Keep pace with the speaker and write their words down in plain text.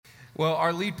Well,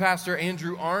 our lead pastor,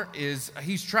 Andrew Arndt,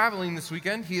 he's traveling this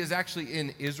weekend. He is actually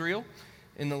in Israel,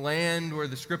 in the land where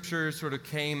the scriptures sort of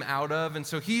came out of. And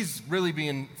so he's really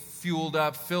being filled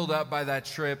up by that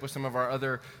trip with some of our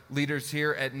other leaders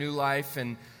here at New Life.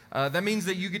 And that means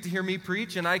that you get to hear me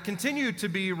preach. And I continue to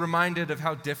be reminded of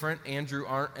how different Andrew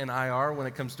Arndt and I are when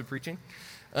it comes to preaching.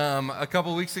 A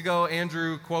couple weeks ago,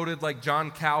 Andrew quoted like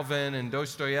John Calvin and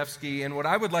Dostoevsky. And what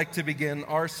I would like to begin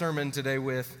our sermon today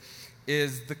with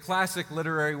is the classic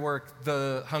literary work,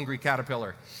 The Hungry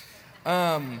Caterpillar.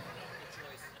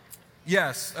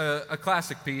 Yes, a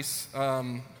classic piece.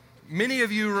 Many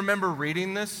of you remember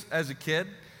reading this as a kid,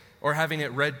 or having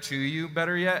it read to you,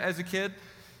 better yet, as a kid.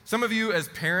 Some of you as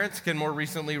parents can more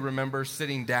recently remember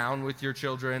sitting down with your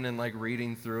children and like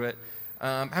reading through it.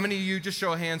 How many of you, just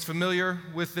show of hands, familiar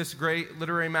with this great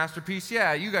literary masterpiece?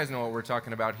 Yeah, you guys know what we're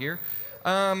talking about here.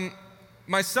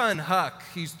 My son, Huck,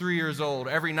 he's 3 years old.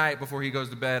 Every night before he goes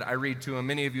to bed, I read to him.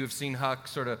 Many of you have seen Huck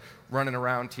sort of running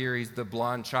around here. He's the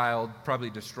blonde child, probably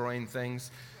destroying things.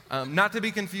 Not to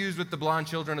be confused with the blonde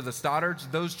children of the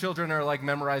Stoddards. Those children are like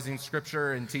memorizing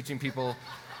scripture and teaching people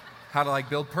how to like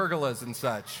build pergolas and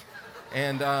such.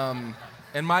 And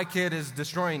my kid is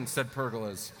destroying said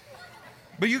pergolas.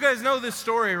 But you guys know this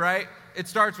story, right? It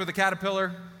starts with a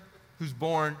caterpillar who's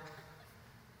born,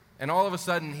 and all of a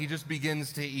sudden he just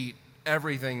begins to eat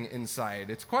everything inside.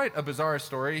 It's quite a bizarre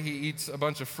story. He eats a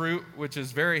bunch of fruit, which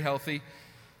is very healthy.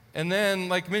 And then,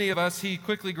 like many of us, he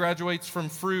quickly graduates from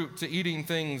fruit to eating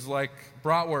things like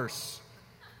bratwurst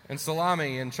and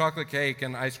salami and chocolate cake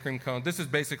and ice cream cone. This is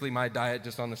basically my diet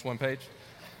just on this one page.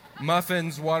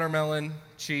 Muffins, watermelon,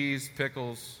 cheese,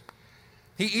 pickles.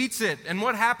 He eats it. And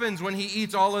what happens when he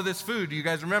eats all of this food? Do you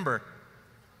guys remember?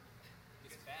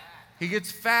 He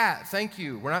gets fat. Thank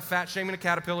you. We're not fat shaming a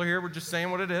caterpillar here. We're just saying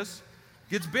what it is.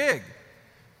 Gets big.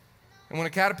 And when a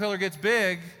caterpillar gets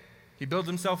big, he builds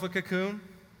himself a cocoon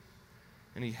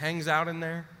and he hangs out in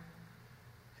there.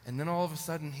 And then all of a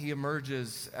sudden he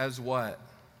emerges as what?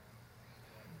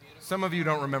 Some of you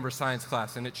don't remember science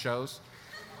class and it shows.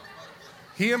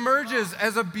 He emerges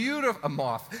as a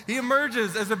moth. He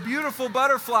emerges as a beautiful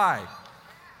butterfly.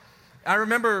 I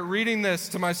remember reading this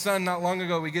to my son not long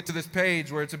ago. We get to this page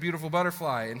where it's a beautiful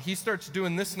butterfly, and he starts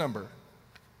doing this number.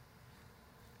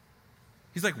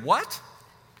 He's like, what?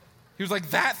 He was like,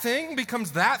 that thing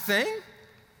becomes that thing?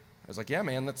 I was like, yeah,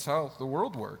 man, that's how the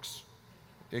world works.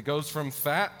 It goes from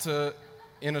fat to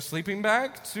in a sleeping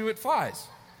bag to it flies.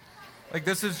 Like,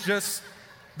 this is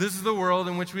the world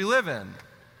in which we live in.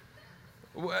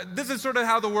 This is sort of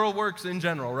how the world works in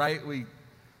general, right? We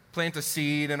plant a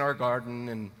seed in our garden,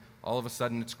 and all of a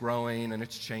sudden it's growing and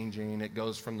it's changing. It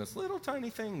goes from this little tiny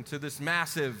thing to this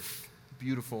massive,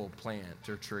 beautiful plant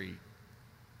or tree.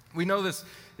 We know this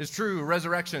is true.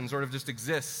 Resurrection sort of just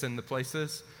exists in the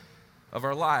places of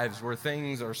our lives where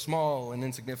things are small and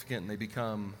insignificant and they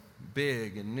become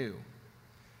big and new.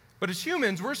 But as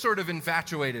humans, we're sort of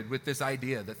infatuated with this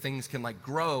idea that things can like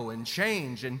grow and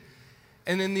change. And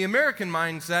in the American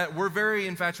mindset, we're very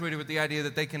infatuated with the idea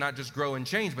that they cannot just grow and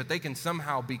change, but they can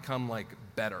somehow become like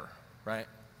better, right?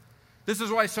 This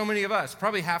is why so many of us,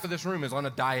 probably half of this room, is on a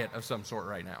diet of some sort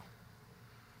right now.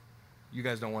 You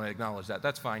guys don't want to acknowledge that.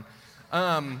 That's fine.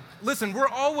 Listen, we're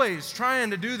always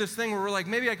trying to do this thing where we're like,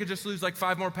 maybe I could just lose like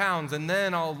 5 more pounds and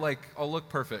then I'll look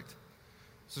perfect.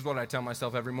 This is what I tell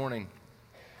myself every morning.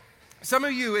 Some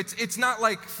of you, it's not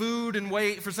like food and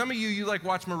weight. For some of you, you like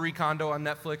watch Marie Kondo on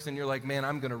Netflix and you're like, man,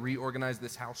 I'm going to reorganize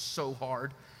this house so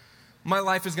hard. My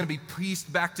life is going to be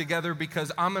pieced back together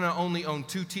because I'm going to only own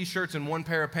 2 t-shirts and 1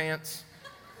 pair of pants.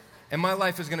 And my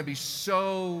life is going to be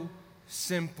so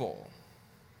simple.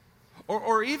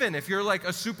 Or even if you're like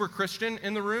a super Christian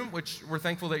in the room, which we're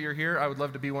thankful that you're here. I would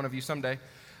love to be one of you someday.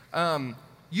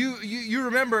 You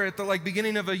remember at the like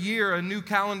beginning of a year, a new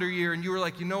calendar year, and you were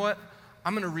like, you know what?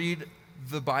 I'm going to read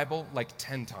the Bible like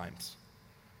 10 times.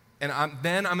 And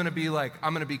then I'm going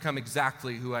to become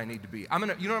exactly who I need to be. You know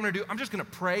what I'm going to do? I'm just going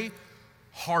to pray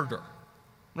harder.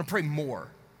 I'm going to pray more.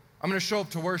 I'm going to show up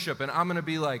to worship, and I'm going to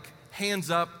be like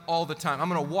hands up all the time. I'm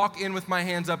going to walk in with my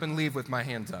hands up and leave with my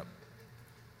hands up.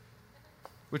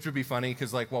 Which would be funny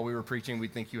because like while we were preaching,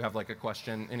 we'd think you have like a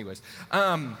question. Anyways,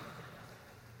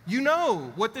 you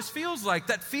know what this feels like,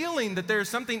 that feeling that there's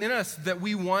something in us that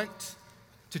we want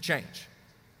to change.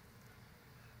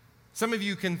 Some of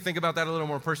you can think about that a little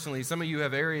more personally. Some of you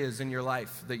have areas in your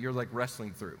life that you're like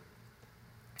wrestling through,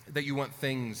 that you want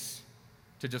things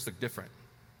to just look different.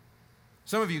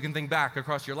 Some of you can think back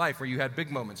across your life where you had big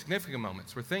moments, significant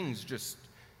moments, where things just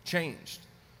changed.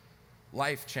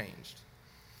 Life changed.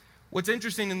 What's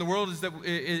interesting in the world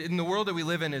that we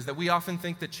live in is that we often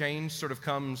think that change sort of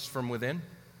comes from within,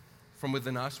 from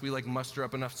within us. We like muster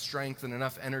up enough strength and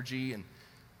enough energy, and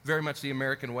very much the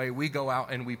American way, we go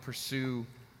out and we pursue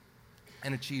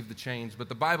and achieve the change. But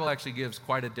the Bible actually gives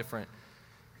quite a different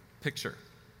picture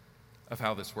of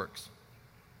how this works.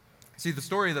 See, the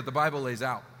story that the Bible lays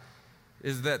out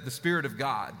is that the Spirit of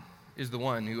God is the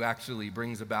one who actually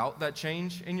brings about that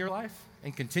change in your life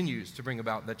and continues to bring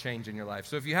about that change in your life.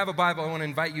 So if you have a Bible, I want to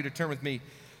invite you to turn with me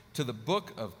to the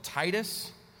book of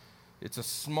Titus. It's a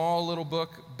small little book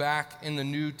back in the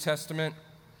New Testament.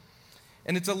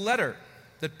 And it's a letter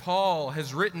that Paul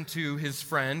has written to his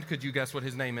friend. Could you guess what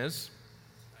his name is?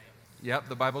 Yep,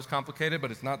 the Bible's complicated, but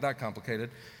it's not that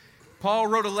complicated. Paul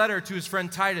wrote a letter to his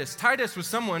friend Titus. Titus was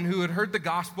someone who had heard the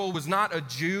gospel, was not a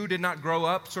Jew, did not grow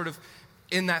up sort of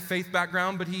in that faith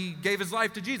background, but he gave his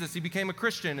life to Jesus. He became a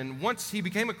Christian. And once he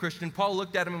became a Christian, Paul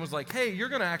looked at him and was like, hey, you're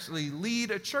going to actually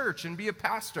lead a church and be a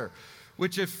pastor.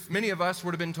 Which if many of us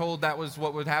would have been told that was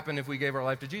what would happen if we gave our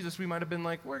life to Jesus, we might have been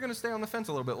like, we're going to stay on the fence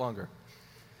a little bit longer.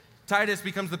 Titus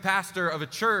becomes the pastor of a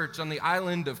church on the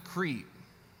island of Crete.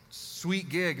 Sweet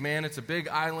gig, man. It's a big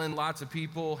island, lots of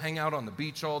people, hang out on the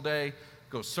beach all day,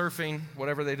 go surfing,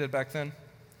 whatever they did back then.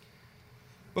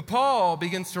 But Paul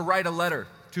begins to write a letter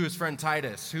to his friend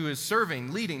Titus, who is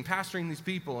serving, leading, pastoring these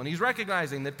people. And he's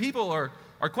recognizing that people are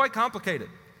quite complicated,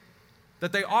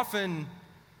 that they often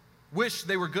wish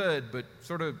they were good but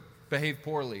sort of behave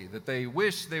poorly, that they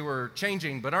wish they were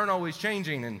changing but aren't always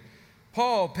changing. And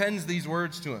Paul pens these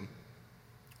words to him,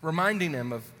 reminding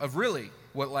him of really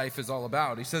what life is all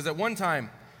about. He says, at one time,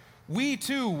 we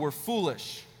too were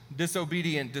foolish,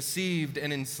 disobedient, deceived,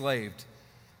 and enslaved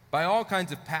by all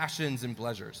kinds of passions and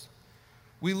pleasures.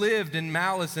 We lived in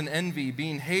malice and envy,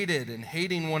 being hated and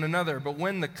hating one another. But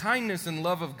when the kindness and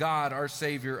love of God, our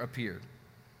Savior, appeared,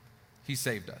 he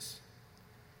saved us.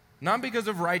 Not because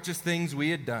of righteous things we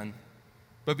had done,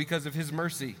 but because of his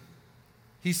mercy.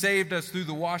 He saved us through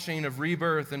the washing of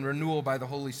rebirth and renewal by the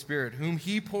Holy Spirit, whom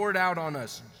he poured out on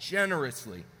us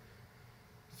generously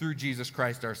through Jesus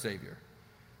Christ our Savior,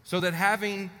 so that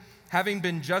having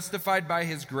been justified by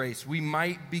his grace, we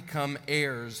might become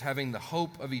heirs, having the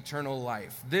hope of eternal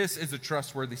life. This is a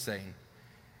trustworthy saying,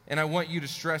 and I want you to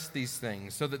stress these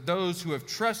things, so that those who have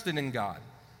trusted in God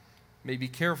may be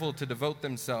careful to devote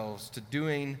themselves to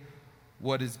doing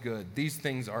what is good. These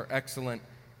things are excellent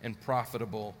and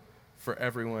profitable for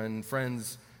everyone.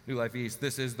 Friends, New Life East,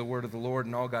 this is the word of the Lord,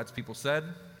 and all God's people said,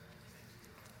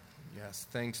 yes,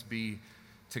 thanks be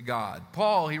to God.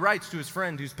 Paul, he writes to his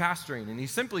friend who's pastoring, and he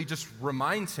simply just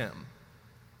reminds him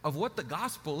of what the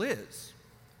gospel is,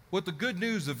 what the good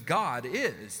news of God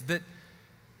is, that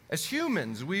as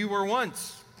humans, we were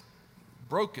once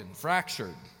broken,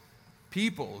 fractured,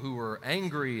 people who were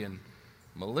angry and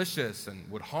malicious and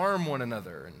would harm one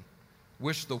another and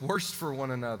wish the worst for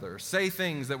one another, say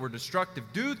things that were destructive,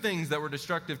 do things that were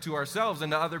destructive to ourselves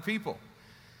and to other people.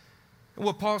 And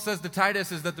what Paul says to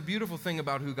Titus is that the beautiful thing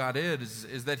about who God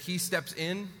is that he steps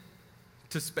in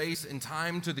to space and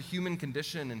time, to the human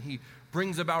condition, and he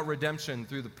brings about redemption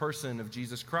through the person of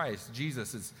Jesus Christ.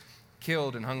 Jesus is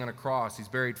killed and hung on a cross. He's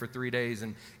buried for 3 days,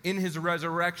 and in his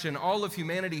resurrection, all of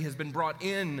humanity has been brought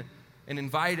in and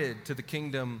invited to the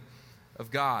kingdom of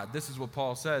God. This is what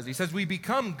Paul says. He says, we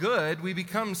become good, we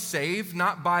become saved,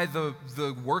 not by the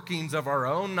workings of our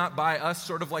own, not by us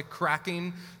sort of like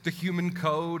cracking the human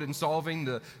code and solving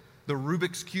the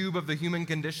Rubik's Cube of the human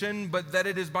condition, but that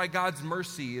it is by God's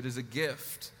mercy, it is a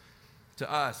gift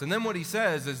to us. And then what he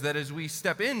says is that as we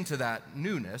step into that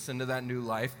newness, into that new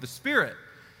life, the Spirit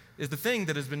is the thing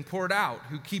that has been poured out,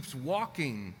 who keeps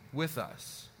walking with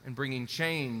us and bringing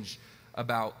change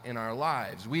about in our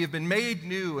lives. We have been made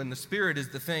new, and the Spirit is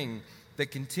the thing that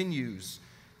continues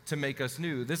to make us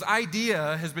new. This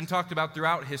idea has been talked about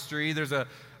throughout history. There's a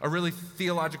really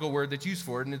theological word that's used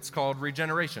for it, and it's called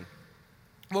regeneration.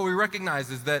 What we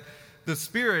recognize is that the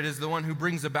Spirit is the one who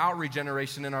brings about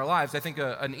regeneration in our lives. I think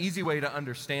an easy way to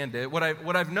understand it, what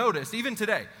I've noticed, even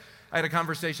today, I had a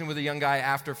conversation with a young guy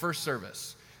after first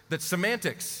service, that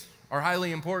semantics are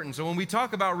highly important. So when we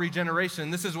talk about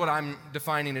regeneration, this is what I'm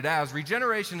defining it as.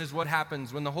 Regeneration is what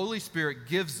happens when the Holy Spirit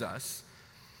gives us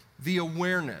the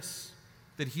awareness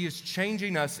that he is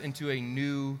changing us into a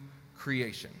new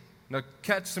creation. Now,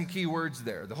 catch some key words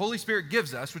there. The Holy Spirit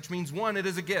gives us, which means, one, it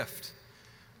is a gift.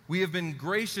 We have been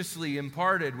graciously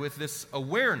imparted with this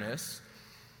awareness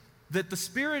that the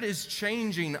Spirit is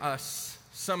changing us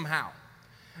somehow.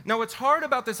 Now, what's hard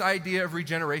about this idea of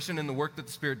regeneration and the work that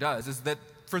the Spirit does is that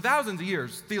for thousands of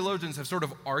years, theologians have sort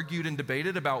of argued and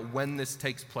debated about when this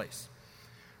takes place,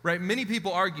 right? Many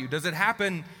people argue, does it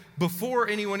happen before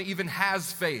anyone even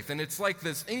has faith? And it's like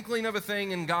this inkling of a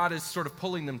thing, and God is sort of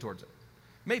pulling them towards it.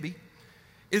 Maybe.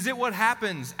 Is it what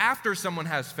happens after someone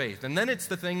has faith, and then it's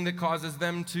the thing that causes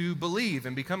them to believe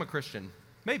and become a Christian?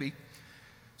 Maybe.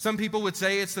 Some people would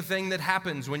say it's the thing that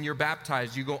happens when you're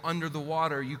baptized. You go under the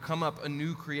water, you come up a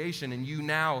new creation, and you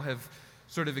now have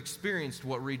sort of experienced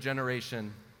what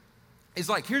regeneration is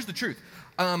like. Here's the truth.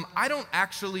 I don't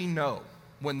actually know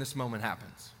when this moment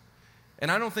happens.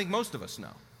 And I don't think most of us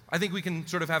know. I think we can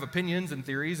sort of have opinions and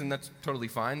theories, and that's totally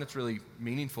fine. That's really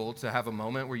meaningful to have a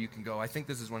moment where you can go, I think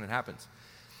this is when it happens.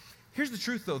 Here's the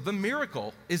truth, though. The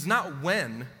miracle is not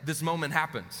when this moment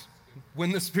happens,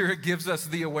 when the Spirit gives us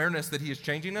the awareness that He is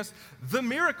changing us. The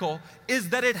miracle is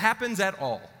that it happens at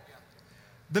all.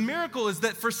 The miracle is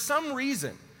that for some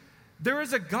reason, there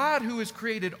is a God who has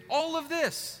created all of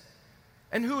this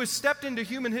and who has stepped into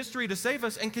human history to save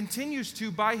us and continues to,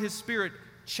 by His Spirit,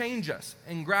 change us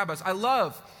and grab us. I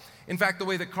love, in fact, the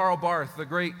way that Karl Barth, the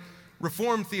great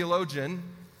Reformed theologian,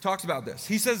 talks about this.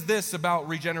 He says this about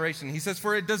regeneration. He says,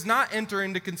 "For it does not enter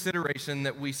into consideration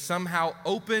that we somehow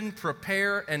open,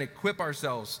 prepare, and equip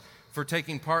ourselves for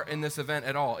taking part in this event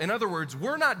at all." In other words,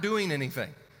 we're not doing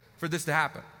anything for this to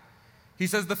happen. He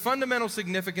says, "The fundamental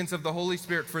significance of the Holy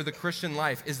Spirit for the Christian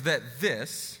life is that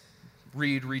this,"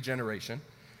 read regeneration,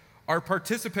 "our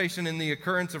participation in the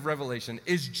occurrence of revelation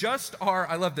is just our,"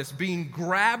 I love this, "being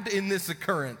grabbed in this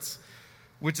occurrence,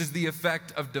 which is the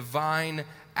effect of divine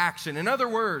action." In other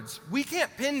words, we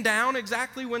can't pin down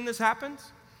exactly when this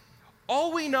happens.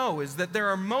 All we know is that there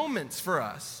are moments for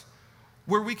us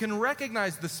where we can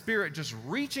recognize the Spirit just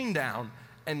reaching down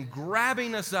and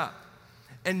grabbing us up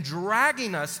and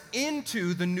dragging us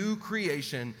into the new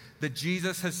creation that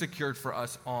Jesus has secured for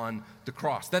us on the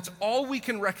cross. That's all we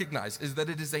can recognize, is that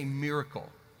it is a miracle.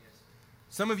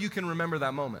 Some of you can remember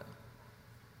that moment.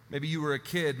 Maybe you were a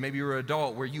kid, maybe you were an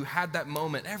adult, where you had that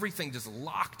moment, everything just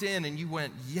locked in, and you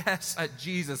went, yes, at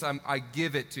Jesus, I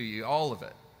give it to you, all of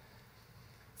it.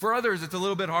 For others, it's a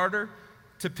little bit harder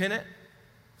to pin it.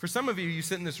 For some of you, you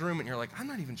sit in this room and you're like, I'm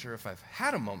not even sure if I've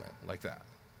had a moment like that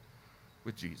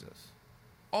with Jesus.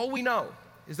 All we know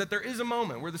is that there is a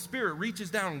moment where the Spirit reaches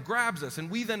down and grabs us, and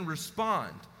we then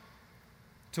respond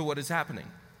to what is happening.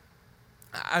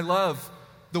 I love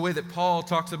the way that Paul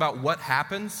talks about what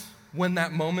happens when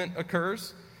that moment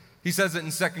occurs. He says it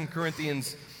in 2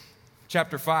 Corinthians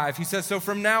chapter 5. He says, "So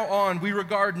from now on, we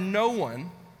regard no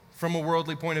one from a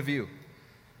worldly point of view.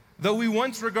 Though we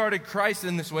once regarded Christ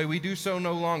in this way, we do so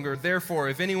no longer. Therefore,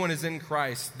 if anyone is in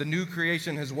Christ, the new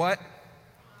creation has" what?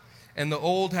 "And the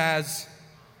old has,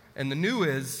 and the new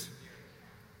is."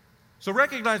 So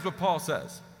recognize what Paul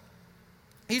says.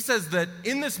 He says that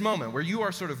in this moment where you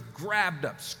are sort of grabbed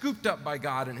up, scooped up by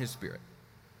God and His Spirit,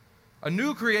 a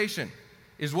new creation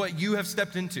is what you have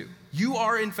stepped into. You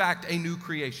are, in fact, a new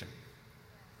creation.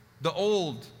 The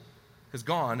old has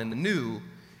gone and the new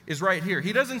is right here.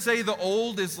 He doesn't say the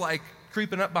old is like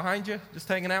creeping up behind you, just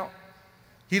hanging out.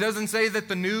 He doesn't say that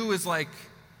the new is like,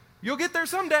 you'll get there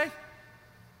someday.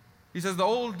 He says the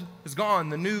old is gone,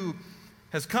 the new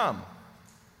has come.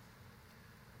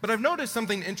 But I've noticed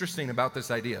something interesting about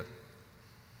this idea.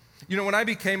 You know, when I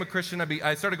became a Christian,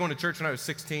 I started going to church when I was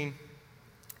 16.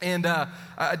 And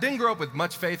I didn't grow up with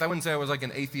much faith. I wouldn't say I was like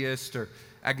an atheist or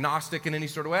agnostic in any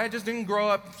sort of way. I just didn't grow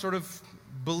up sort of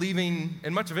believing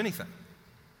in much of anything.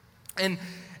 And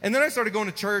then I started going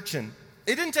to church, and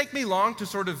it didn't take me long to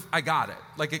sort of, I got it.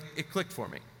 Like it clicked for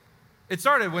me. It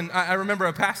started when I remember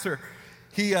a pastor,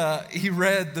 he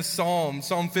read the Psalm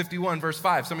 51, verse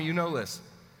 5. Some of you know this.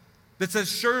 That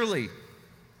says, "Surely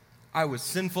I was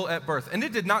sinful at birth." And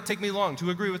it did not take me long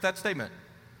to agree with that statement.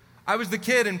 I was the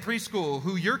kid in preschool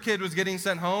who your kid was getting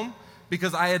sent home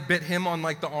because I had bit him on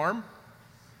like the arm.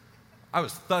 I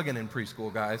was thugging in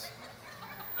preschool, guys.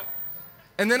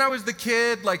 And then I was the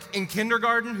kid like in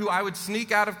kindergarten who I would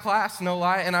sneak out of class, no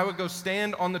lie, and I would go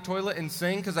stand on the toilet and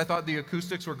sing because I thought the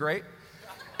acoustics were great.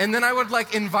 And then I would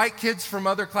like invite kids from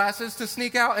other classes to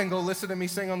sneak out and go listen to me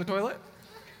sing on the toilet.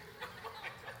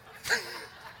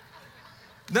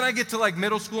 Then I get to like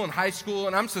middle school and high school,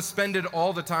 and I'm suspended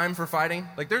all the time for fighting.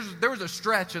 Like there was a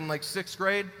stretch in like 6th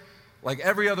grade, like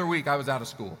every other week I was out of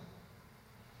school.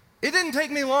 It didn't take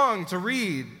me long to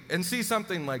read and see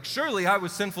something like, "Surely I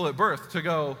was sinful at birth," to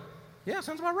go, yeah,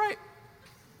 sounds about right.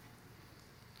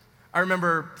 I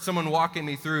remember someone walking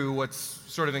me through what's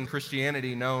sort of in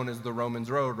Christianity known as the Romans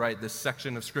Road, right? This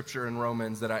section of scripture in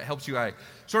Romans that helps you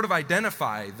sort of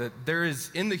identify that there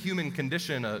is in the human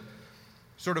condition a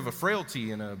sort of a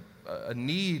frailty and a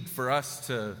need for us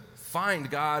to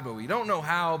find God, but we don't know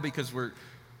how because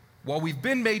while we've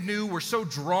been made new, we're so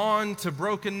drawn to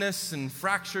brokenness and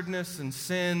fracturedness and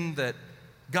sin that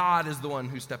God is the one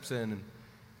who steps in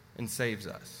and saves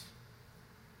us.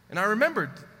 And I remembered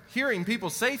hearing people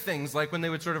say things like, when they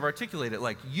would sort of articulate it,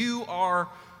 like, you are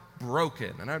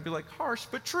broken. And I'd be like, harsh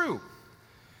but true.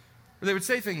 Or they would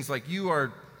say things like, you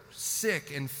are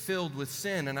sick and filled with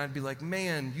sin. And I'd be like,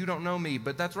 man, you don't know me,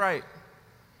 but that's right.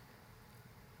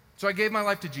 So I gave my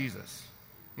life to Jesus.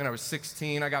 When I was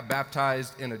 16, I got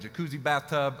baptized in a jacuzzi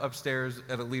bathtub upstairs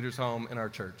at a leader's home in our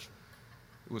church.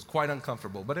 It was quite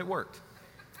uncomfortable, but it worked,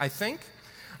 I think.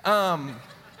 But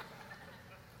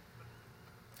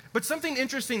something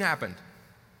interesting happened.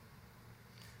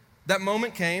 That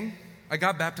moment came, I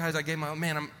got baptized, I gave my,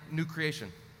 man, I'm new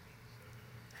creation.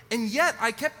 And yet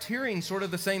I kept hearing sort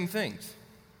of the same things,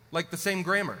 like the same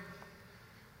grammar.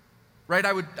 Right?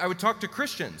 I would talk to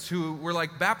Christians who were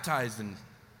like baptized and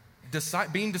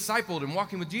being discipled and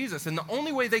walking with Jesus, and the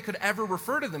only way they could ever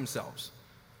refer to themselves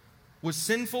was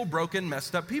sinful, broken,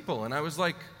 messed up people. And I was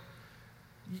like,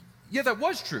 yeah, that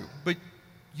was true, but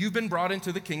you've been brought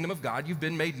into the kingdom of God. You've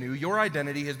been made new. Your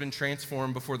identity has been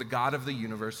transformed before the God of the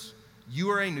universe. You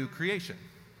are a new creation.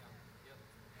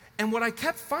 And what I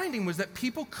kept finding was that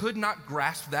people could not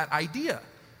grasp that idea.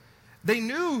 They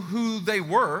knew who they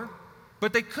were,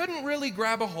 but they couldn't really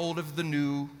grab a hold of the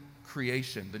new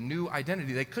creation, the new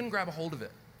identity. They couldn't grab a hold of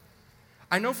it.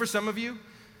 I know for some of you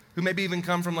who maybe even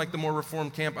come from like the more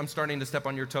reformed camp, I'm starting to step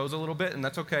on your toes a little bit, and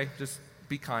that's okay. Just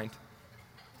be kind.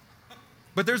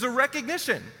 But there's a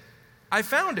recognition. I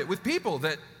found it with people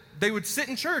that they would sit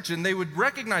in church and they would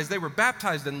recognize they were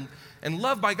baptized and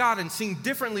loved by God and seen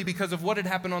differently because of what had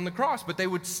happened on the cross, but they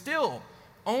would still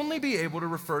only be able to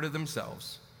refer to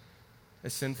themselves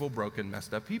as sinful, broken,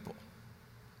 messed up people.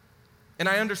 And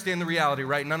I understand the reality,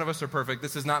 right? None of us are perfect.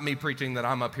 This is not me preaching that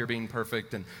I'm up here being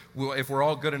perfect, and if we're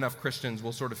all good enough Christians,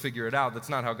 we'll sort of figure it out. That's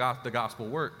not how the gospel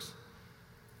works.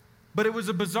 But it was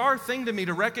a bizarre thing to me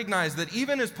to recognize that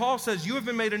even as Paul says, you have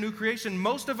been made a new creation,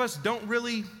 most of us don't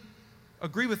really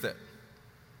agree with it.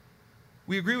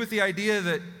 We agree with the idea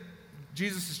that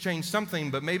Jesus has changed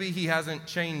something, but maybe he hasn't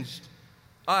changed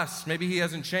us. Maybe he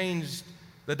hasn't changed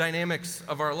the dynamics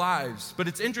of our lives. But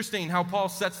it's interesting how Paul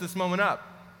sets this moment up.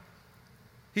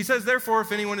 He says, therefore,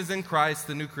 if anyone is in Christ,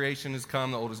 the new creation has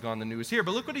come, the old is gone, the new is here.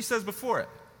 But look what he says before it.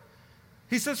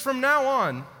 He says, from now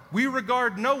on, we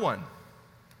regard no one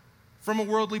from a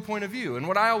worldly point of view. And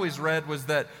what I always read was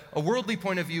that a worldly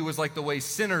point of view was like the way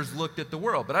sinners looked at the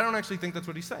world. But I don't actually think that's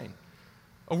what he's saying.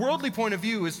 A worldly point of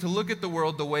view is to look at the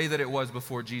world the way that it was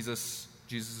before Jesus'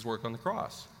 work on the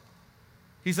cross.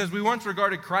 He says, we once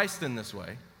regarded Christ in this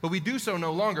way, but we do so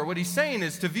no longer. What he's saying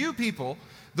is to view people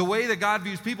the way that God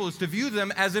views people is to view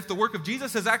them as if the work of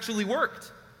Jesus has actually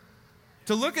worked.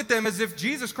 To look at them as if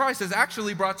Jesus Christ has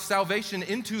actually brought salvation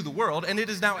into the world, and it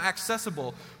is now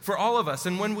accessible for all of us.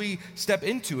 And when we step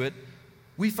into it,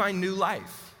 we find new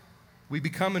life. We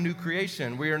become a new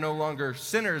creation. We are no longer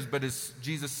sinners, but as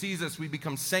Jesus sees us, we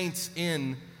become saints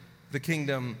in the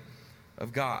kingdom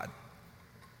of God.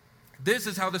 This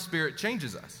is how the Spirit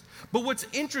changes us. But what's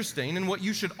interesting and what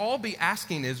you should all be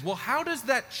asking is, well, how does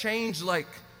that change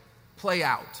play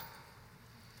out?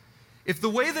 If the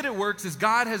way that it works is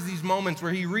God has these moments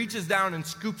where he reaches down and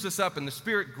scoops us up and the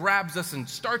Spirit grabs us and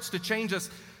starts to change us,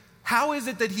 how is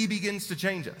it that he begins to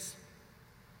change us?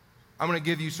 I'm going to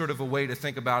give you sort of a way to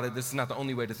think about it. This is not the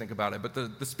only way to think about it, but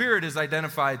the Spirit is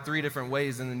identified 3 different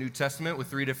ways in the New Testament with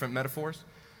 3 different metaphors.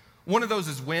 One of those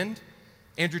is wind.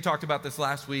 Andrew talked about this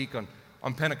last week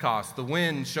on Pentecost. The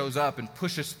wind shows up and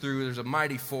pushes through. There's a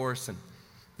mighty force, and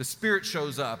the Spirit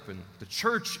shows up, and the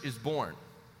church is born.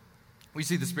 We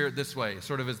see the Spirit this way,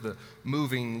 sort of as the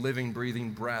moving, living,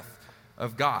 breathing breath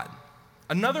of God.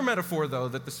 Another metaphor, though,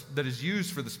 that is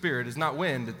used for the Spirit is not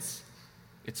wind,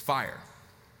 it's fire.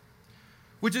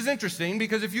 Which is interesting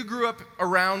because if you grew up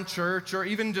around church or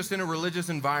even just in a religious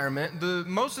environment,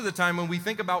 most of the time when we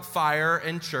think about fire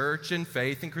and church and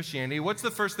faith and Christianity, what's the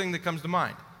first thing that comes to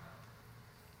mind?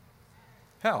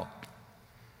 Hell.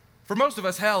 For most of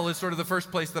us, hell is sort of the first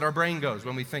place that our brain goes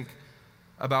when we think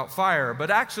about fire.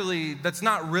 But actually, that's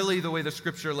not really the way the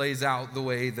Scripture lays out the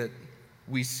way that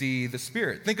we see the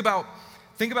Spirit. Think about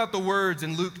the words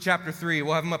in Luke chapter 3.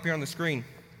 We'll have them up here on the screen.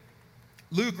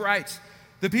 Luke writes,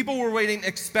 the people were waiting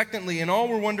expectantly, and all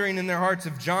were wondering in their hearts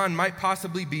if John might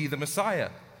possibly be the Messiah.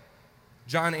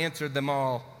 John answered them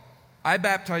all, I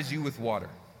baptize you with water,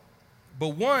 but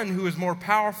one who is more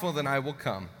powerful than I will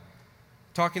come.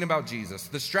 Talking about Jesus,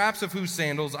 the straps of whose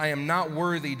sandals I am not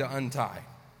worthy to untie.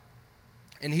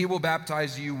 And he will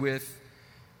baptize you with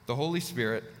the Holy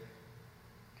Spirit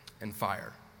and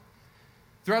fire.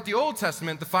 Throughout the Old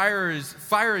Testament, the fire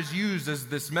is used as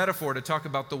this metaphor to talk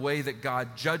about the way that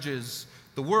God judges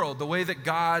the world, the way that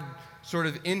God sort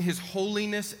of in his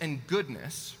holiness and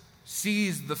goodness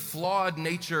sees the flawed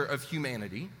nature of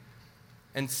humanity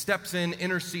and steps in,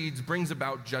 intercedes, brings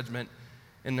about judgment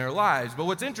in their lives. But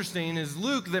what's interesting is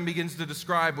Luke then begins to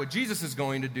describe what Jesus is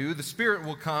going to do. The Spirit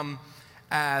will come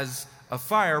as a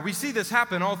fire. We see this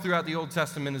happen all throughout the Old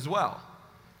Testament as well.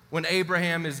 When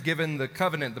Abraham is given the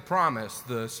covenant, the promise,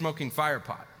 the smoking fire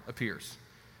pot appears.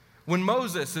 When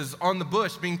Moses is on the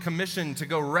bush being commissioned to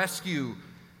go rescue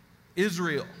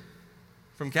Israel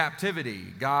from captivity,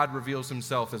 God reveals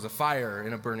himself as a fire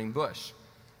in a burning bush.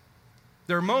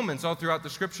 There are moments all throughout the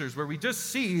scriptures where we just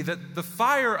see that the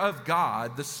fire of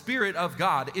God, the Spirit of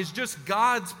God, is just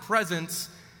God's presence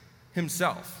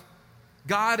himself.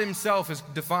 God himself is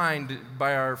defined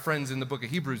by our friends in the book of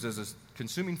Hebrews as a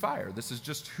consuming fire. This is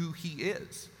just who he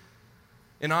is.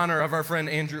 In honor of our friend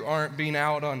Andrew Arndt being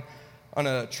out on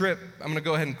a trip, I'm going to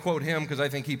go ahead and quote him because I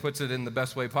think he puts it in the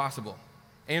best way possible.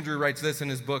 Andrew writes this in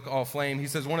his book, All Flame. He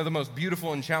says, one of the most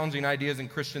beautiful and challenging ideas in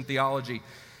Christian theology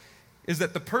is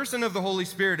that the person of the Holy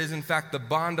Spirit is in fact the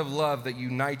bond of love that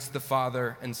unites the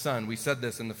Father and Son. We said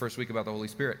this in the first week about the Holy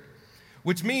Spirit.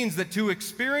 Which means that to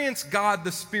experience God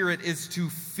the Spirit is to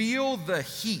feel the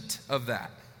heat of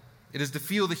that. It is to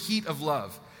feel the heat of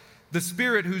love. The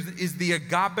Spirit, who is the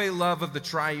agape love of the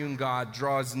triune God,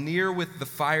 draws near with the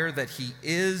fire that he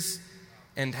is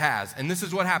and has. And this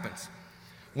is what happens.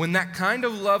 When that kind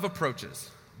of love approaches,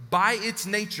 by its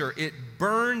nature, it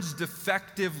burns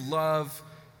defective love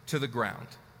to the ground,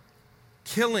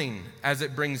 killing as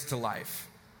it brings to life,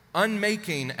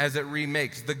 unmaking as it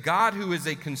remakes. The God who is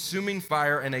a consuming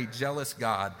fire and a jealous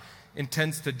God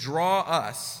intends to draw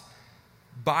us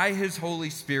by his Holy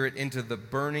Spirit into the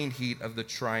burning heat of the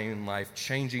triune life,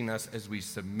 changing us as we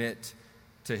submit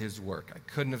to his work. I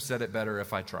couldn't have said it better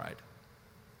if I tried.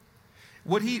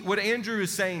 What Andrew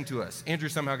is saying to us,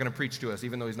 Andrew's somehow going to preach to us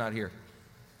even though he's not here,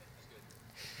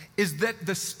 is that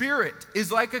the Spirit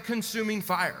is like a consuming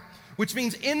fire, which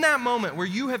means in that moment where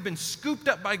you have been scooped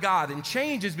up by God and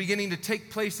change is beginning to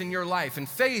take place in your life and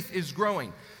faith is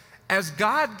growing, as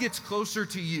God gets closer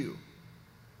to you,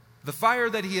 the fire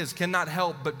that he is cannot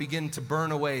help but begin to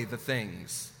burn away the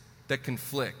things that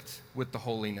conflict with the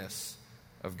holiness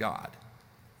of God.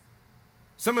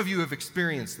 Some of you have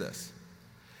experienced this.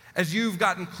 As you've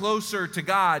gotten closer to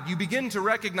God, you begin to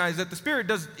recognize that the Spirit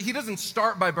doesn't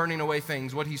start by burning away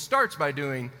things. What he starts by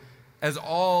doing, as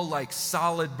all like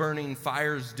solid burning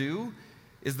fires do,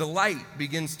 is the light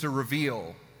begins to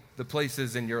reveal the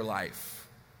places in your life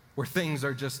where things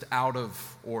are just out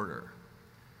of order.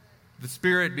 The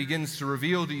Spirit begins to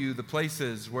reveal to you the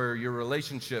places where your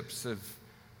relationships have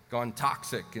gone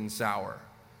toxic and sour.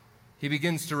 He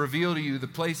begins to reveal to you the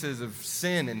places of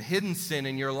sin and hidden sin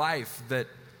in your life that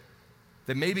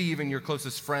maybe even your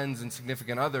closest friends and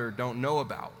significant other don't know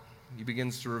about. He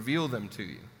begins to reveal them to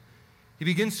you. He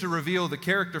begins to reveal the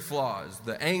character flaws,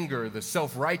 the anger, the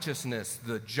self-righteousness,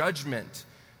 the judgment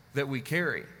that we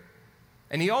carry.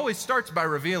 And he always starts by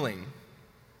revealing,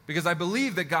 because I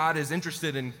believe that God is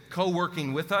interested in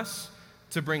co-working with us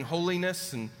to bring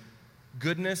holiness and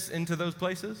goodness into those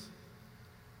places.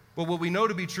 But what we know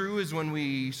to be true is when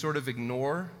we sort of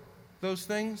ignore those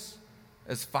things,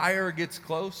 as fire gets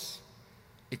close,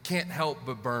 it can't help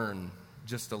but burn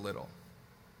just a little.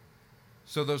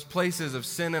 So those places of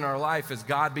sin in our life, as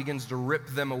God begins to rip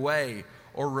them away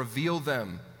or reveal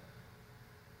them,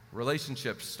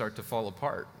 relationships start to fall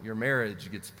apart. Your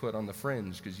marriage gets put on the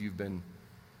fringe because you've been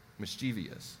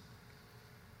mischievous.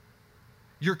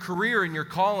 Your career and your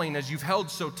calling, as you've held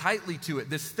so tightly to it,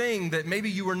 this thing that maybe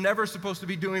you were never supposed to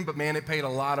be doing, but man, it paid a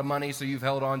lot of money, so you've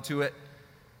held on to it,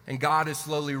 and God is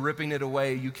slowly ripping it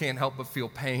away. You can't help but feel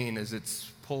pain as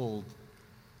it's pulled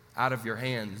out of your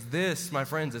hands. This, my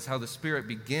friends, is how the Spirit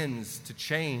begins to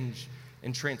change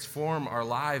and transform our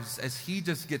lives. As he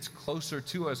just gets closer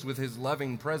to us with his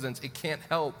loving presence, it can't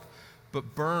help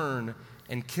but burn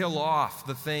and kill off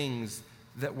the things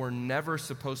that were never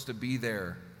supposed to be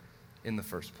there in the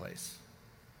first place.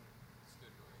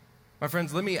 My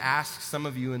friends, let me ask some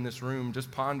of you in this room,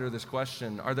 just ponder this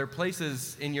question. Are there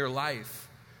places in your life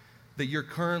that you're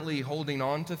currently holding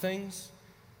on to things,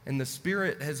 and the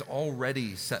Spirit has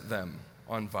already set them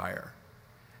on fire?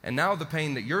 And now the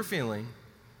pain that you're feeling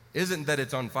isn't that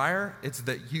it's on fire, it's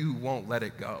that you won't let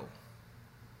it go.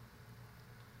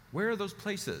 Where are those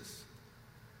places?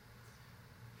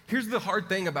 Here's the hard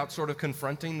thing about sort of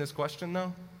confronting this question,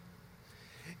 though,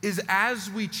 is as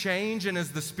we change and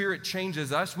as the Spirit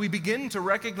changes us, we begin to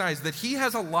recognize that he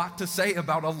has a lot to say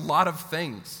about a lot of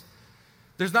things.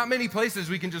 There's not many places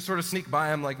we can just sort of sneak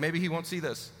by him, like maybe he won't see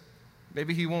this.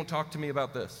 Maybe he won't talk to me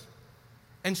about this.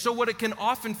 And so what it can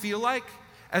often feel like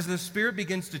as the Spirit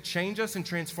begins to change us and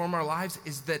transform our lives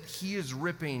is that he is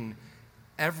ripping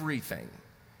everything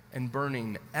and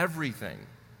burning everything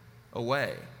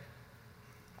away.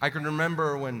 I can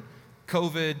remember when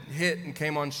COVID hit and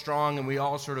came on strong and we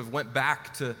all sort of went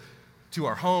back to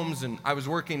our homes, and I was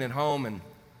working at home, and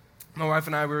my wife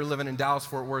and I, we were living in Dallas,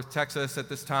 Fort Worth, Texas at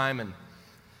this time, and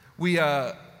we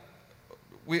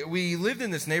lived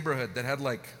in this neighborhood that had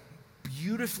like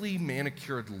beautifully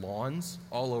manicured lawns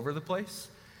all over the place.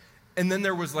 And then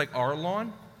there was like our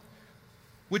lawn,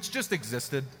 which just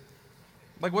existed.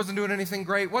 Like wasn't doing anything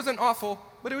great, wasn't awful,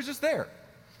 but it was just there.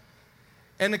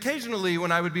 And occasionally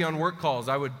when I would be on work calls,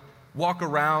 I would walk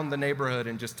around the neighborhood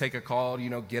and just take a call,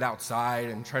 get outside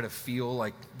and try to feel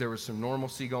like there was some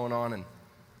normalcy going on. And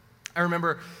I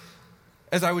remember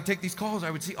as I would take these calls,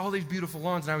 I would see all these beautiful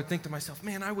lawns, and I would think to myself,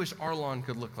 man, I wish our lawn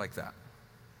could look like that.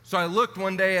 So I looked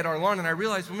one day at our lawn and I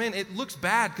realized, well, man, it looks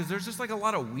bad because there's just like a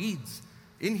lot of weeds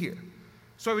in here.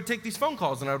 So I would take these phone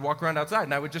calls and I would walk around outside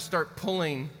and I would just start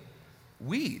pulling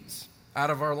weeds out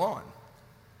of our lawn.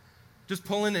 Just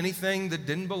pulling anything that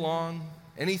didn't belong,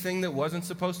 anything that wasn't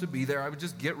supposed to be there. I would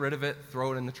just get rid of it,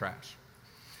 throw it in the trash.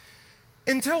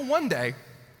 Until one day,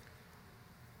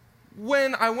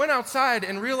 when I went outside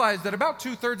and realized that about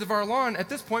 2/3 of our lawn at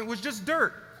this point was just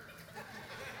dirt.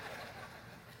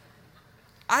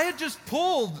 I had just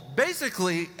pulled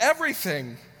basically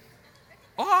everything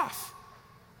off.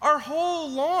 Our whole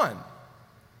lawn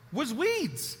was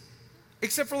weeds,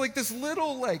 except for like this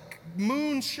little like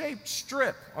moon-shaped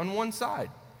strip on one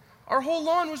side. Our whole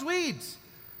lawn was weeds.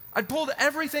 I'd pulled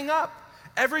everything up.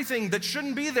 Everything that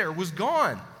shouldn't be there was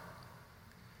gone.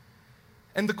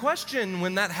 And the question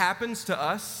when that happens to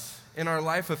us in our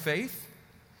life of faith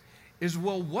is,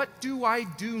 well, what do I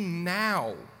do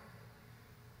now?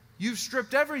 You've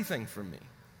stripped everything from me.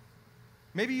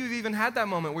 Maybe you've even had that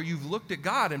moment where you've looked at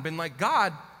God and been like,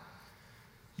 God,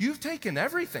 you've taken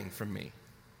everything from me.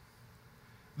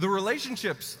 The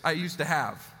relationships I used to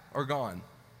have are gone.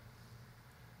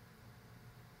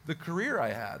 The career I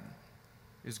had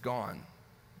is gone.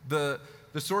 The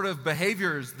sort of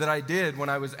behaviors that I did when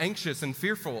I was anxious and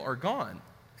fearful are gone.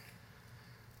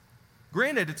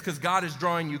 Granted, it's because God is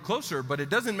drawing you closer, but it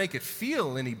doesn't make it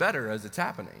feel any better as it's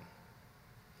happening.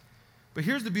 But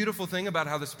here's the beautiful thing about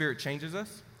how the Spirit changes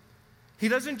us. He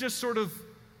doesn't just sort of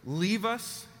leave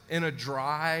us in a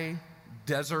dry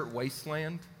desert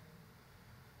wasteland.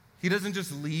 He doesn't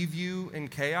just leave you in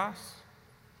chaos.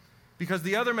 Because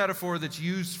the other metaphor that's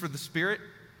used for the Spirit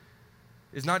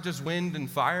is not just wind and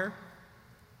fire,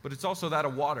 but it's also that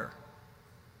of water.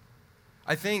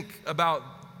 I think about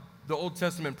the Old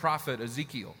Testament prophet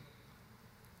Ezekiel.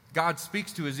 God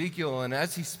speaks to Ezekiel, and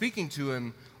as he's speaking to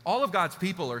him, all of God's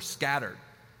people are scattered.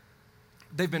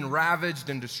 They've been ravaged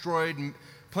and destroyed.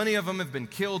 Plenty of them have been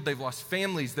killed. They've lost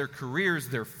families, their careers,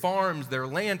 their farms, their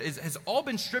land has all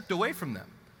been stripped away from them.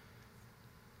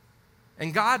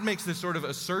 And God makes this sort of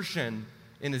assertion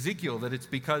in Ezekiel that it's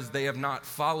because they have not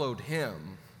followed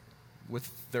him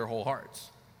with their whole hearts.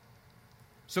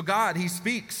 So God, he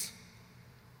speaks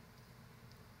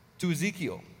to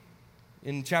Ezekiel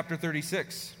in chapter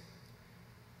 36.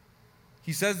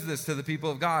 He says this to the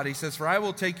people of God. He says, "For I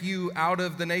will take you out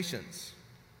of the nations."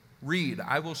 Read,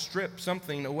 I will strip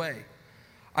something away.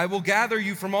 "I will gather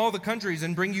you from all the countries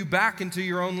and bring you back into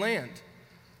your own land.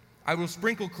 I will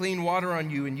sprinkle clean water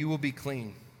on you, and you will be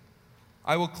clean.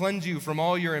 I will cleanse you from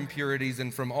all your impurities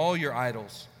and from all your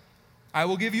idols. I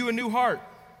will give you a new heart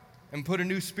and put a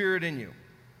new spirit in you.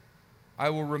 I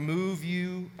will remove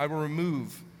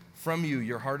from you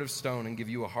your heart of stone and give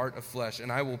you a heart of flesh,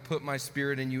 and I will put my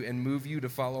spirit in you and move you to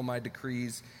follow my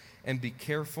decrees and be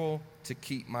careful to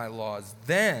keep my laws.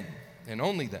 Then, and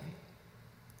only then,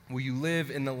 will you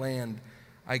live in the land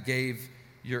I gave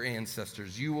your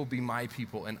ancestors. You will be my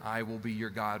people, and I will be your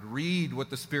God." Read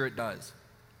what the Spirit does.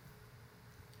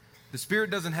 The Spirit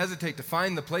doesn't hesitate to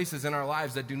find the places in our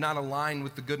lives that do not align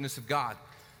with the goodness of God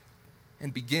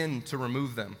and begin to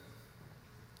remove them.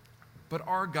 But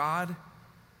our God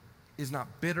is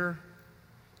not bitter.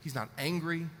 He's not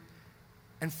angry.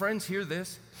 And friends, hear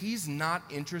this. He's not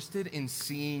interested in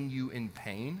seeing you in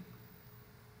pain.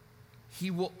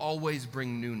 He will always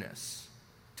bring newness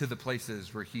to the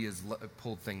places where he has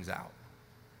pulled things out.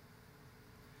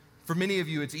 For many of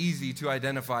you, it's easy to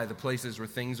identify the places where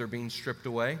things are being stripped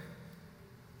away.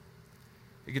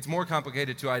 It gets more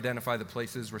complicated to identify the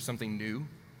places where something new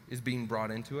is being brought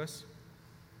into us.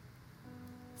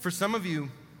 For some of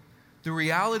you, the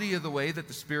reality of the way that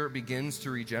the Spirit begins to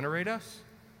regenerate us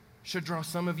should draw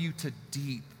some of you to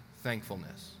deep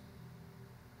thankfulness,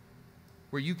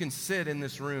 where you can sit in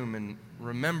this room and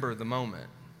remember the moment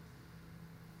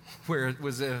where it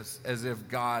was as if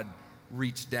God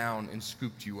reached down and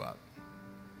scooped you up.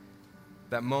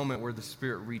 that moment where the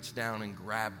Spirit reached down and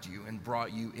grabbed you and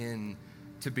brought you in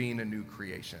to being a new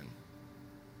creation.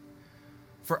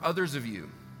 For others of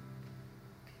you,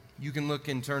 you can look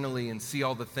internally and see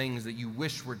all the things that you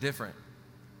wish were different.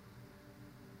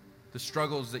 The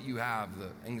struggles that you have, the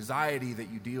anxiety that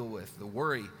you deal with, the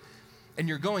worry. And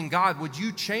you're going, God, would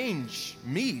you change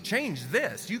me? Change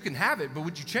this. You can have it, but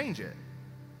would you change it?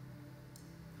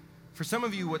 For some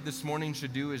of you, what this morning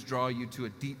should do is draw you to a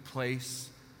deep place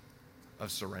of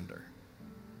surrender.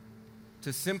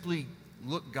 To simply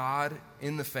look God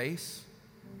in the face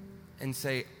and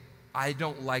say, I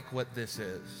don't like what this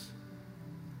is.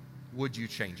 Would you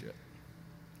change it?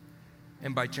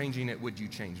 And by changing it, would you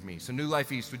change me? So New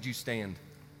Life East, would you stand?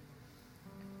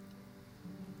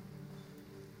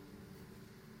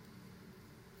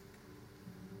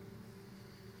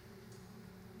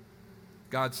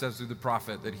 God says through the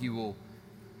prophet that he will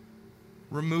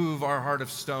remove our heart of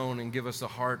stone and give us a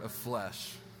heart of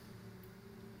flesh.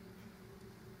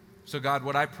 So God,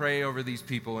 what I pray over these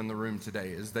people in the room today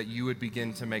is that you would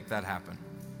begin to make that happen.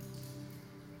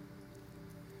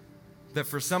 That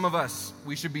for some of us,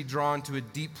 we should be drawn to a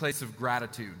deep place of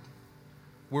gratitude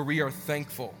where we are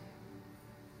thankful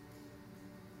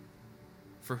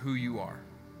for who you are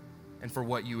and for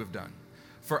what you have done.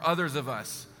 For others of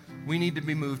us, we need to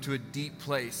be moved to a deep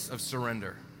place of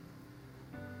surrender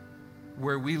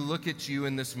where we look at you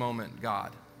in this moment,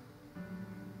 God,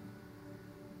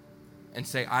 and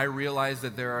say, I realize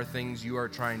that there are things you are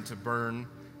trying to burn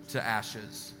to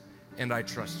ashes, and I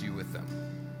trust you with them.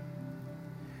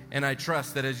 And I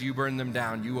trust that as you burn them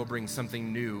down, you will bring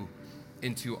something new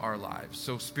into our lives.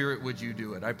 So Spirit, would you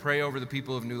do it? I pray over the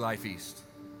people of New Life East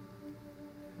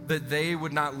that they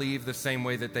would not leave the same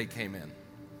way that they came in.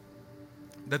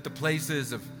 That the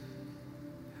places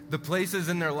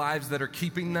in their lives that are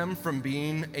keeping them from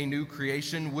being a new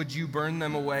creation, would you burn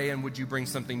them away and would you bring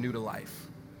something new to life?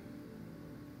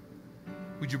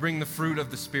 Would you bring the fruit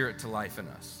of the Spirit to life in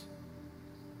us?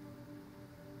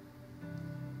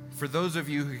 For those of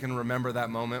you who can remember that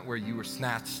moment where you were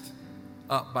snatched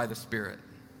up by the Spirit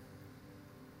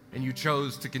and you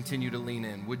chose to continue to lean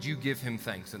in, would you give him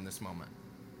thanks in this moment?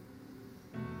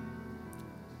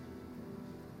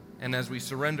 And as we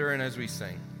surrender and as we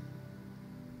sing,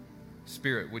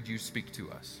 Spirit, would you speak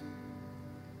to us?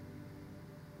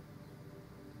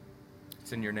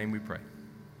 It's in your name we pray.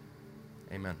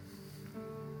 Amen.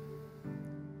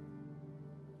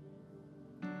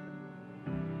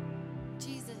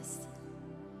 Jesus,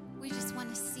 we just want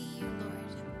to see you,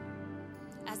 Lord,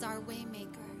 as our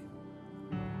waymaker,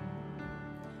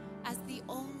 as the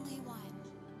only one,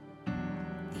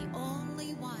 the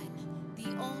only one, the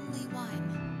only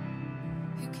one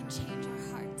who can change our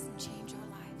hearts and change our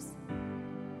lives.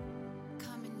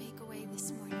 Come and make a way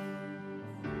this morning.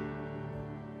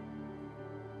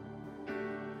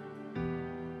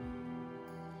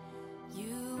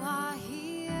 You are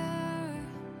here,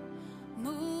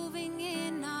 moving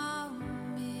in our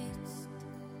midst.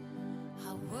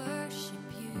 I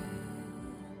worship you.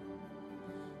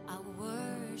 I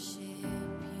worship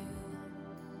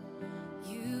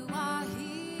you. You are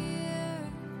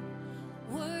here,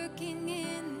 working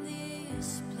in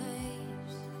this place.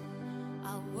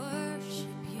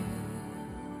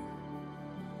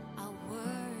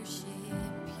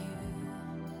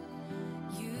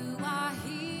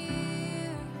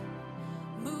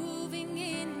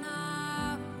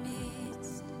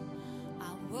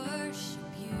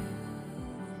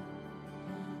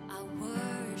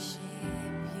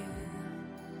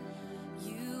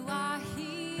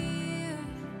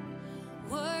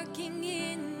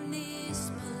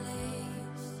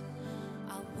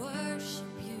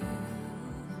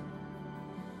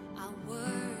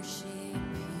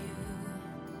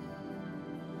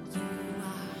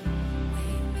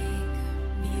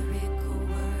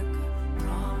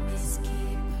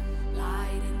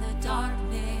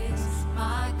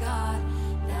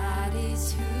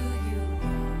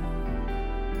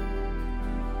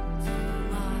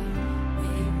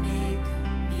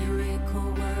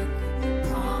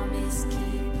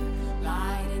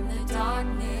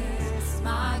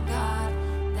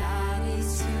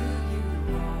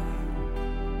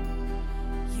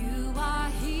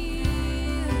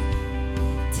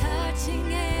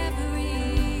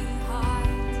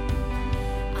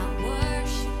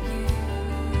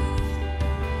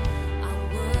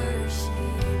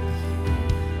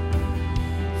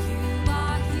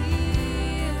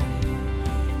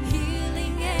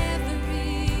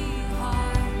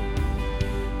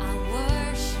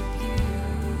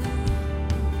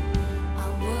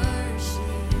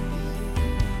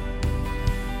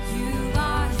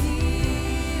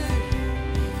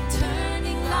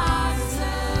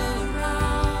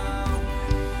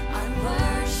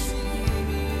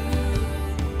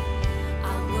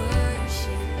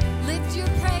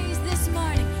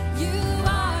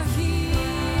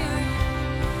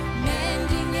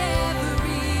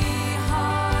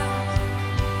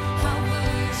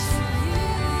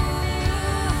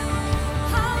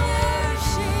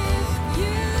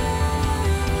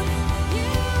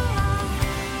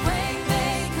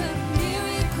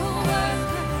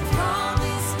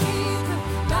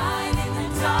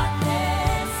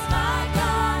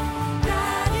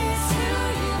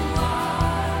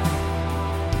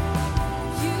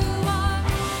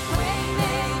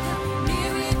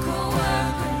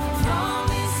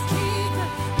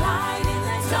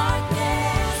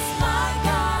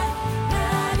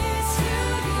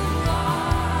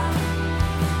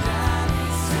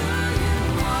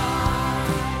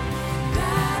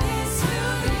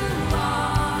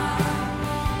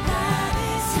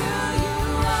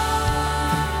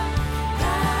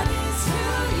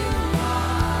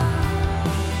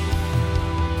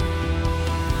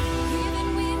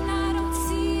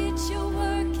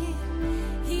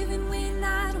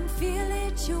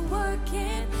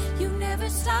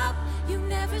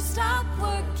 stop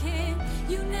working.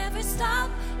 You never stop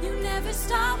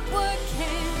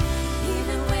working.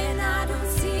 Even when I don't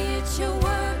see it, you're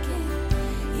working.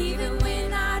 Even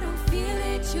when I don't feel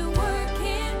it, you're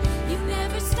working. You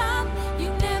never stop working. You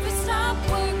never stop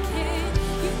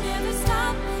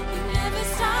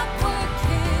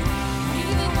working.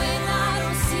 Even when I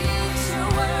don't see it,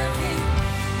 you're working.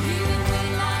 Even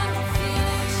when I don't feel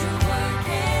it, you're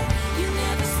working. You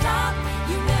never stop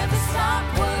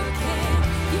working.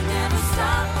 You never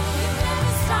stop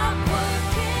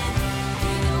working.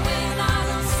 Even when I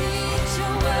don't see it,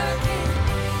 you're working.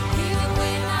 Even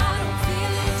when I don't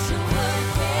feel it, you're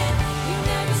working. You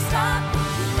never stop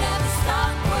working.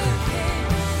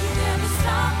 You never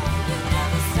stop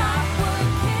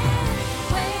working.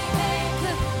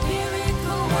 Waymaker,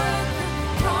 miracle worker,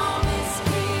 promise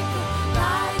keeper,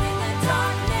 light in the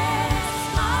darkness.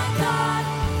 My God,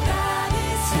 that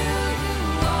is who you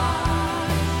are.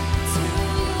 It's who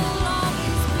you'll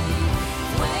always be.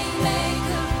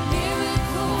 Waymaker,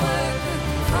 miracle worker,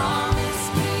 promise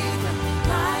keeper,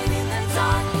 light in the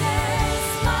darkness.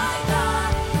 My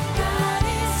God, that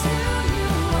is who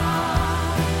you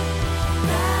are.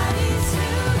 That is who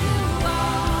you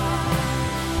are.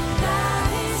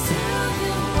 That is who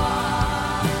you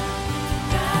are.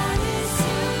 That is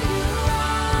who you are.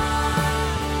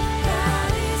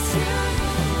 That is who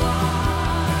you are.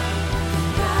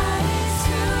 That is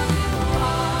who you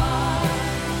are.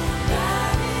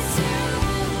 That is who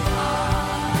you are.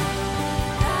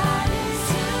 That is who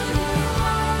you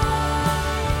are.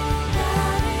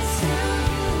 That is who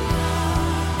you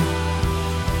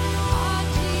are.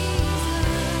 Jesus.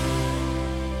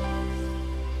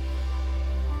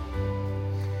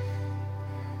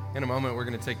 In a moment, we're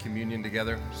going to take communion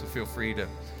together, so feel free to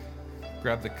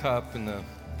grab the cup and the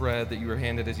bread that you were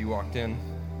handed as you walked in.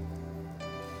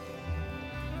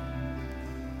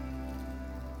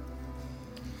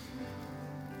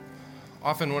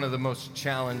 Often, one of the most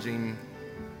challenging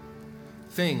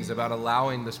things about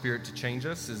allowing the Spirit to change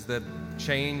us is that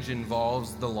change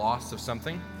involves the loss of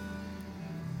something.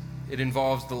 It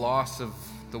involves the loss of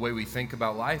the way we think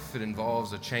about life. It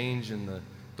involves a change in the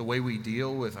way we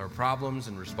deal with our problems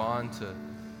and respond to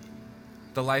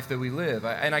the life that we live.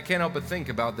 And I can't help but think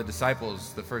about the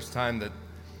disciples the first time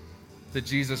that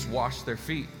Jesus washed their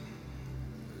feet.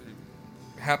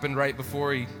 It happened right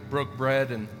before he broke bread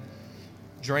and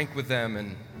drank with them.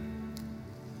 And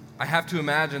I have to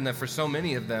imagine that for so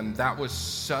many of them, that was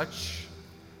such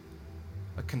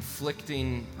a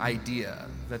conflicting idea,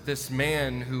 that this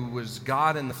man who was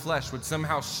God in the flesh would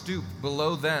somehow stoop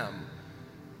below them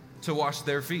to wash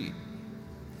their feet.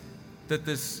 That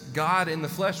this God in the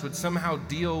flesh would somehow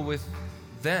deal with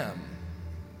them,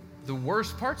 the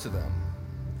worst parts of them,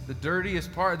 the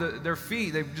dirtiest part, their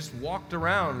feet. They've just walked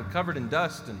around covered in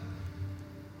dust, and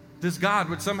this God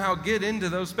would somehow get into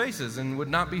those spaces and would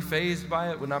not be fazed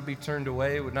by it, would not be turned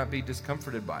away, would not be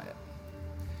discomforted by it.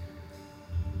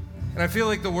 And I feel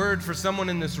like the word for someone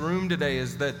in this room today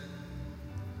is that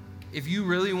if you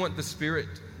really want the Spirit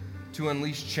to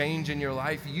unleash change in your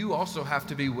life, you also have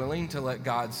to be willing to let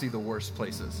God see the worst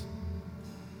places.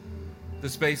 The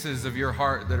spaces of your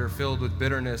heart that are filled with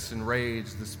bitterness and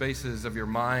rage, the spaces of your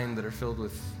mind that are filled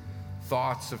with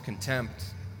thoughts of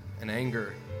contempt and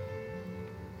anger,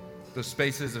 those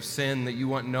spaces of sin that you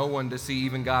want no one to see,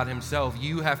 even God himself.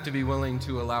 You have to be willing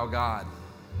to allow God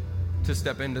to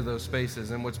step into those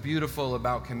spaces. And what's beautiful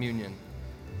about communion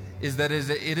is that it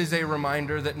is a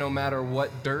reminder that no matter what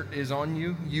dirt is on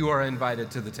you, you are invited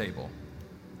to the table.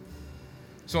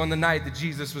 So on the night that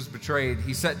Jesus was betrayed,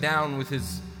 he sat down with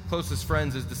his closest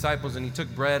friends, his disciples, and he took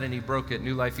bread and he broke it.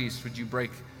 New Life East, would you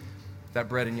break that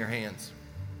bread in your hands?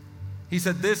 He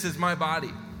said, "This is my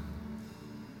body,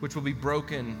 which will be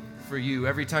broken for you.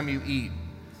 Every time you eat,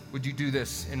 would you do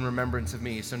this in remembrance of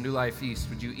me?" So New Life East,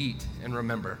 would you eat and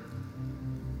remember?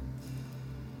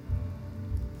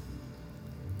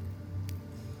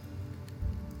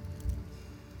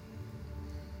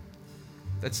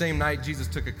 That same night, Jesus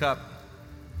took a cup.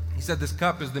 He said, "This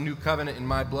cup is the new covenant in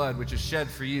my blood, which is shed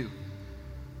for you."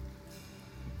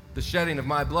 The shedding of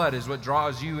my blood is what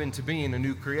draws you into being a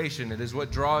new creation. It is what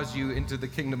draws you into the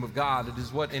kingdom of God. It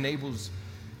is what enables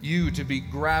you to be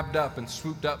grabbed up and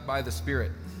swooped up by the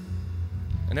Spirit.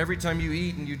 And every time you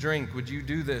eat and you drink, would you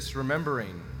do this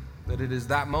remembering that it is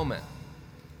that moment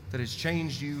that has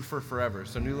changed you for forever?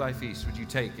 So New Life East, would you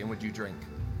take and would you drink?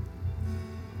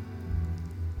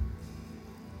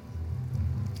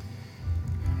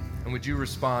 And would you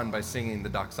respond by singing the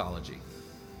doxology?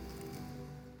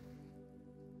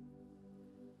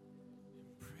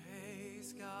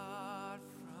 Praise God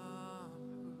from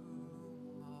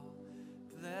whom all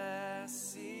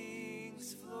blessings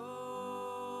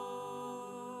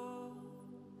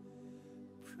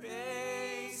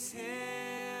Praise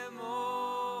him,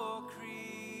 O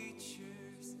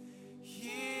creatures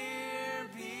here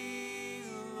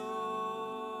below.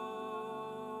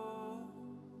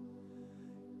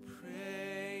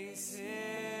 Praise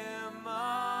him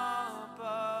above,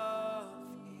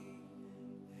 ye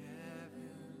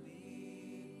heavenly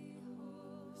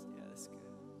hosts. Yeah, that's good.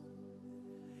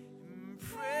 And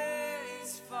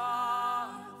praise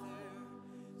Father,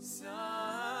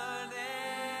 Son,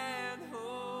 and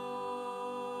Holy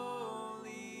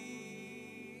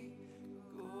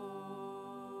Ghost.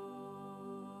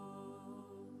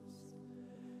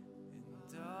 And amen.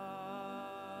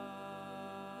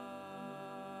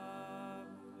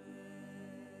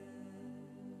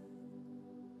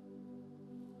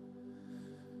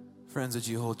 Friends, would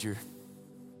you hold your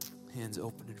hands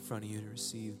open in front of you to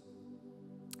receive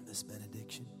this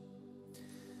benediction?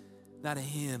 Not a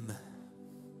hymn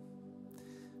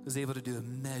was able to do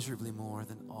immeasurably more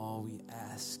than all we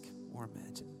ask or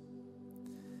imagine.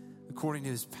 According to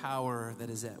his power that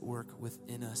is at work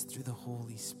within us through the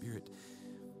Holy Spirit,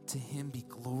 to him be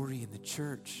glory in the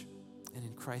church and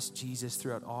in Christ Jesus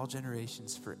throughout all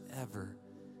generations forever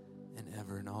and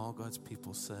ever. And all God's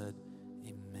people said,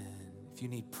 amen. If you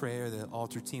need prayer, the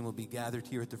altar team will be gathered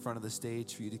here at the front of the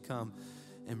stage for you to come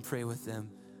and pray with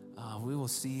them. We will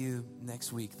see you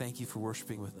next week. Thank you for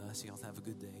worshiping with us. You all have a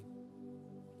good day.